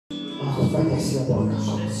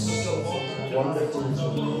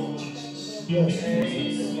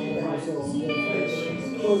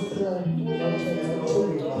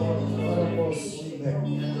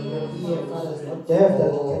Death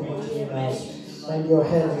that you cannot heal us, and your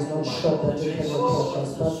hand is not short that you cannot touch us.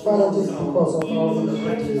 But Father, just because of our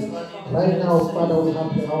iniquities, right now, Father, we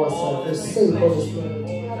humble ourselves. We say, Holy Spirit,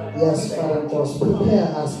 yes, Father God, prepare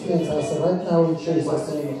us, cleanse us right now in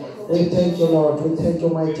Jesus' name. We thank you, Lord. We thank you,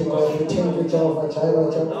 mighty God. We thank you, Jehovah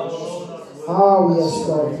Jireh, Jehovah. Oh, yes,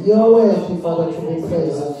 Lord. Your worthy, Father, to be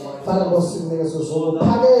praised. Father, ngosinika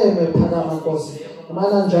phakeme phakama Nkosi.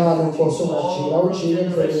 Mana njalo Nkosi ungajika ujike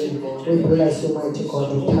endleleni. We bless you, mighty God.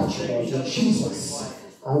 We touch you, Lord, in Jesus.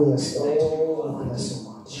 Oh, yes, Lord. Oh, bless you,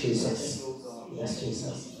 Lord. Jesus. Yes,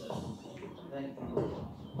 Jesus. Thank you.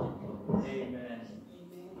 Amen.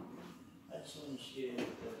 I just want to share the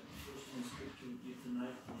Christian scripture with you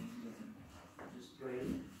tonight, and just pray.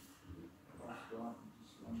 Ask God,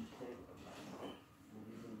 just want to take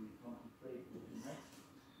whatever we contemplate with tonight.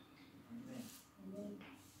 Amen. Amen.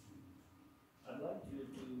 I'd like you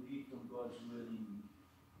to read from God's word in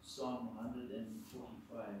Psalm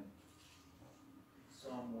 145.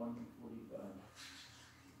 Psalm 145.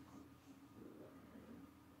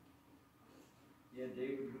 Here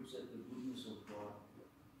David looks at the goodness of God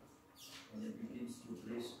and he begins to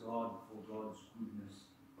bless God for God's goodness.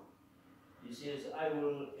 He says, I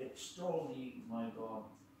will extol thee, my God,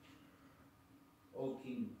 O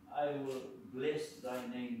King. I will bless thy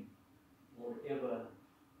name forever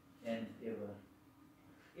and ever.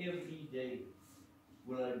 Every day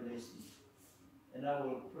will I bless thee, and I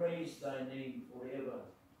will praise thy name forever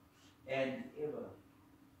and ever.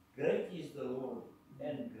 Great is the Lord,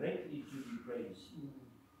 and greatly to be praised,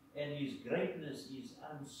 and his greatness is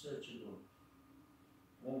unsearchable.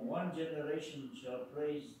 For one generation shall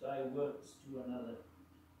praise thy works to another,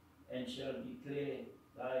 and shall declare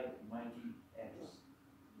thy mighty acts.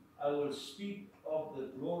 I will speak of the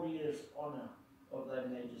glorious honor of thy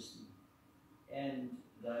majesty, and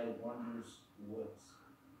thy wondrous works.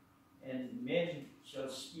 And men shall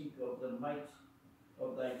speak of the might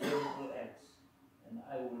of thy terrible acts, and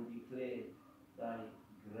I will declare thy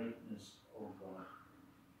greatness, O God.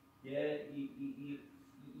 Yeah, he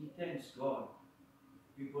thanks God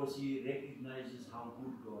because he recognizes how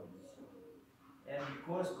good God is. And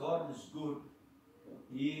because God is good,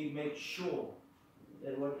 he makes sure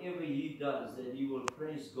that whatever he does, that he will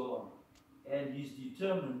praise God. And he's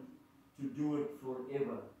determined to do it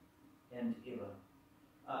forever and ever.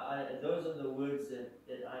 Those are the words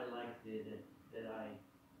that I like there, that I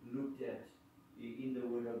looked at in the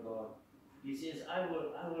Word of God. He says, I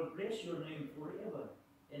will bless your name forever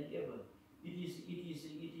and ever.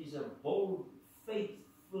 It is a bold,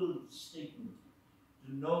 faith-filled statement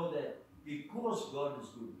to know that because God is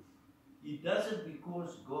good. He does it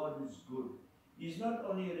because God is good. He's not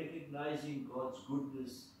only recognizing God's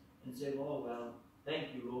goodness and saying, oh well,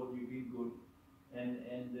 thank you Lord, you've been good, and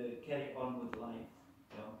carry on with life.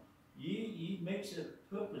 You know? He makes a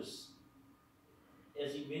purpose,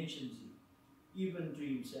 as he mentions it, even to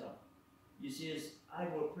himself. He says, I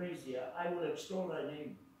will praise thee, I will extol thy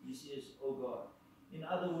name. He says, oh God. In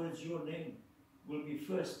other words, your name will be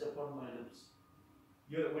first upon my lips.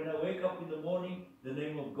 When I wake up in the morning, the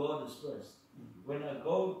name of God is first. When I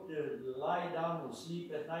go to lie down or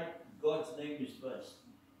sleep at night, God's name is first.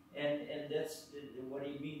 And that's what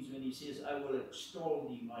he means when he says, I will extol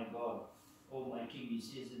thee, my God, O my King. He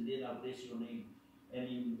says, and then I bless your name. And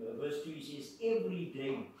in verse 2 he says, every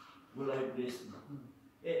day will I bless thee.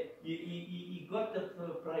 He got the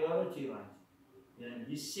priority right. You know,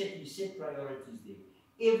 he set priorities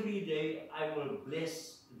there. Every day I will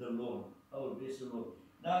bless the Lord. I will bless the Lord.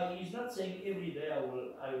 Now he's not saying every day I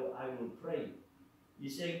will pray.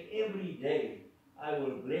 He's saying every day I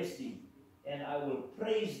will bless thee, and I will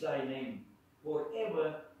praise thy name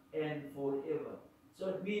forever and forever. So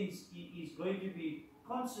it means he's going to be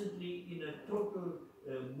constantly in a total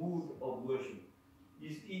mood of worship.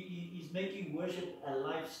 He's making worship a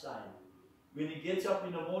lifestyle. When he gets up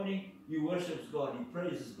in the morning, he worships God, he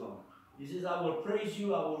praises God. He says, I will praise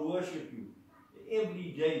you, I will worship you.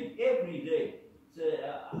 Every day, every day. So,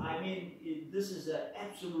 I mean, this is an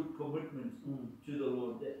absolute commitment to the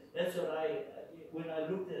Lord. That's what when I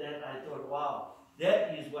looked at that, I thought, wow,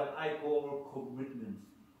 that is what I call commitment.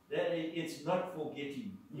 That it's not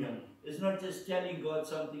forgetting. Yeah. It's not just telling God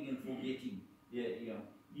something and forgetting. Yeah.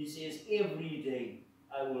 He says, every day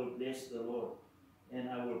I will bless the Lord and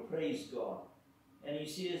I will praise God. And he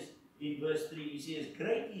says, in verse 3, he says,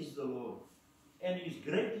 great is the Lord and he is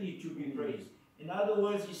greatly to be praised. In other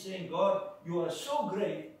words, he's saying, God, you are so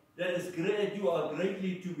great that is great. You are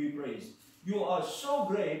greatly to be praised. You are so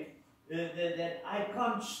great that I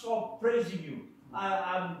can't stop praising you.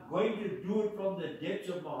 I'm going to do it from the depths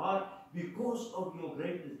of my heart because of your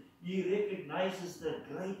greatness. He recognizes the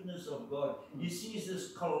greatness of God. He sees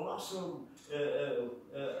this colossal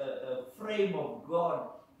frame of God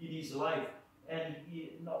in his life, and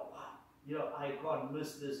I can't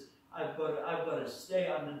miss this. I've got to stay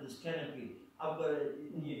under this canopy. I've got to,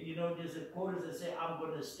 there's a chorus that say, I'm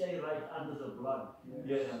going to stay right under the blood.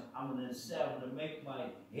 Yes. Yeah, I'm going to stay. I'm going to make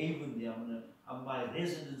my haven there. My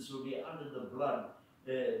residence will be under the blood,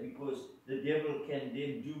 because the devil can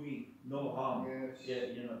then do me no harm.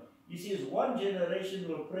 Yes. Yeah, He says, one generation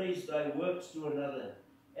will praise thy works to another,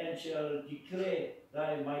 and shall declare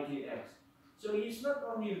thy mighty acts. So he's not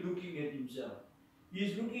only looking at himself,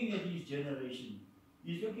 he's looking at his generation.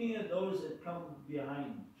 He's looking at those that come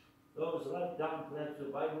behind. Those right down, perhaps the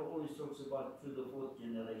Bible always talks about to the fourth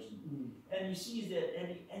generation. And he sees that,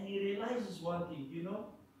 and he realizes one thing,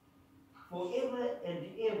 forever and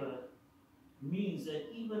ever means that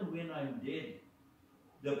even when I'm dead,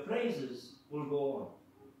 the praises will go on.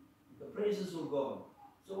 The praises will go on.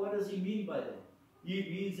 So what does he mean by that? He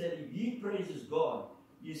means that if he praises God,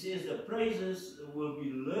 he says the praises will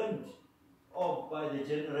be learned of by the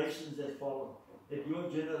generations that follow. That your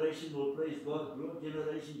generation will praise God, your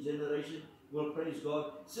generation will praise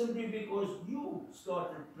God, simply because you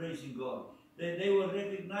started praising God. They will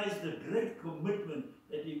recognize the great commitment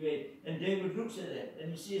that he made. And David looks at that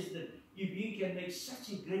and he says that if he can make such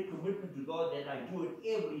a great commitment to God that I do it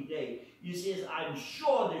every day, he says, I'm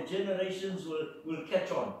sure the generations will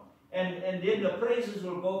catch on. And then the praises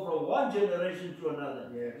will go from one generation to another.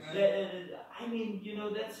 Yes.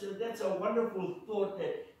 That's a wonderful thought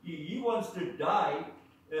that he wants to die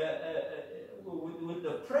with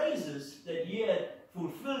the praises that he had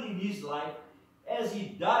fulfilled in his life. As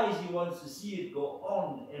he dies, he wants to see it go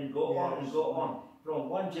on and go on and go on from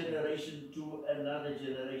one generation to another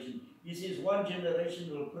generation. He says, one generation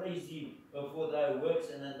will praise thee for thy works,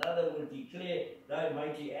 and another will declare thy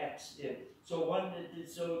mighty acts. So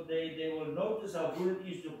they will notice how good it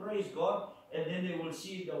is to praise God, and then they will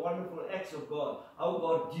see the wonderful acts of God, how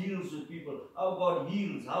God deals with people, how God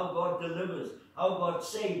heals, how God delivers, how God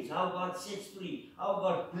saves, how God sets free, how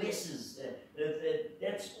God blesses.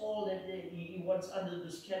 That's all that he wants under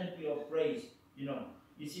this canopy of praise.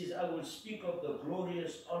 He says, I will speak of the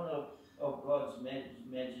glorious honor of God's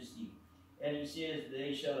majesty. And he says,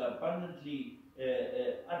 they shall abundantly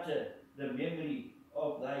utter the memory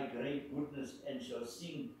of thy great goodness, and shall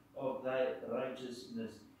sing of thy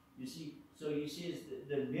righteousness. You see, so he says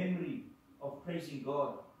the memory of praising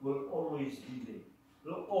God will always be there.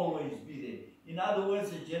 Will always be there. In other words,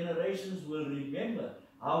 the generations will remember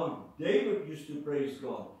how David used to praise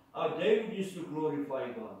God, how David used to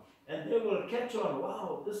glorify God. And they will catch on,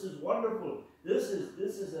 wow, this is wonderful. This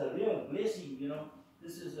is a real blessing,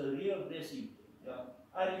 This is a real blessing.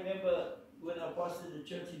 I remember when I pastored the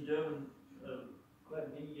church in Durban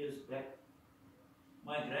quite many years back,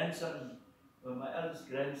 my grandson, my eldest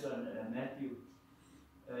grandson, Matthew,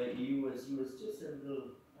 he was just a little,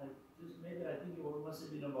 I think he must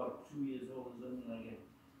have been about 2 years old or something like that.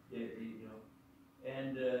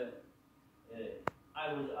 And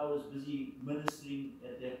I was busy ministering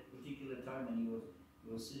at that particular time, and he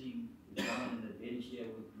was sitting down in the bench here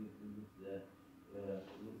with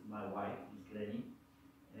my wife, his granny,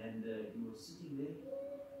 and he was sitting there,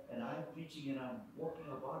 and I'm preaching, and I'm walking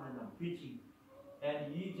about, and I'm preaching,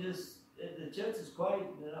 and he just, the church is quiet,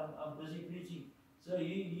 and I'm busy preaching, so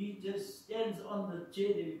he just stands on the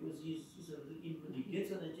chair there, because he's just an infant. He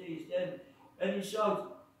gets on the chair, he stands, and he shouts,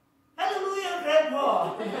 "Hallelujah,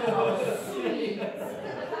 Grandpa!"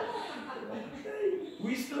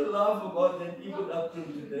 We still laugh about that even up to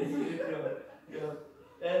today.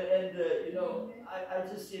 I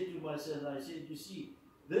just said to my son, I said, you see,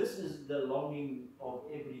 this is the longing of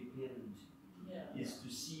every parent, is to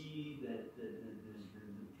see that the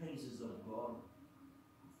praises of God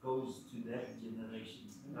goes to that generation.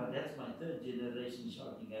 Now that's my third generation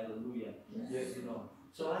shouting hallelujah. Yes.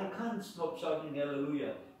 So I can't stop shouting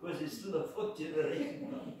hallelujah, because it's still the fourth generation.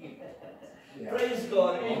 Praise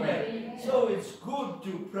God, amen. So it's good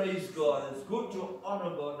to praise God, it's good to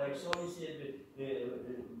honor God, like Saul said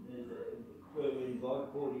when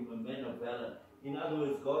God called him a man of valor. In other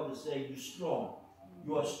words, God is saying, you're strong,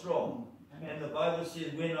 you are strong. And the Bible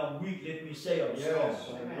says, when I'm weak, let me say I'm strong.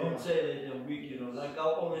 Don't say that I'm weak, Like I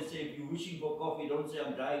always say, if you're wishing for coffee, don't say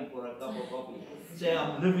I'm dying for a cup of coffee. Say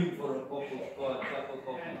I'm living for a cup of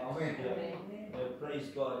coffee. Amen. Praise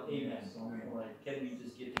God. Amen. All right. Can we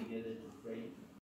just get together to pray?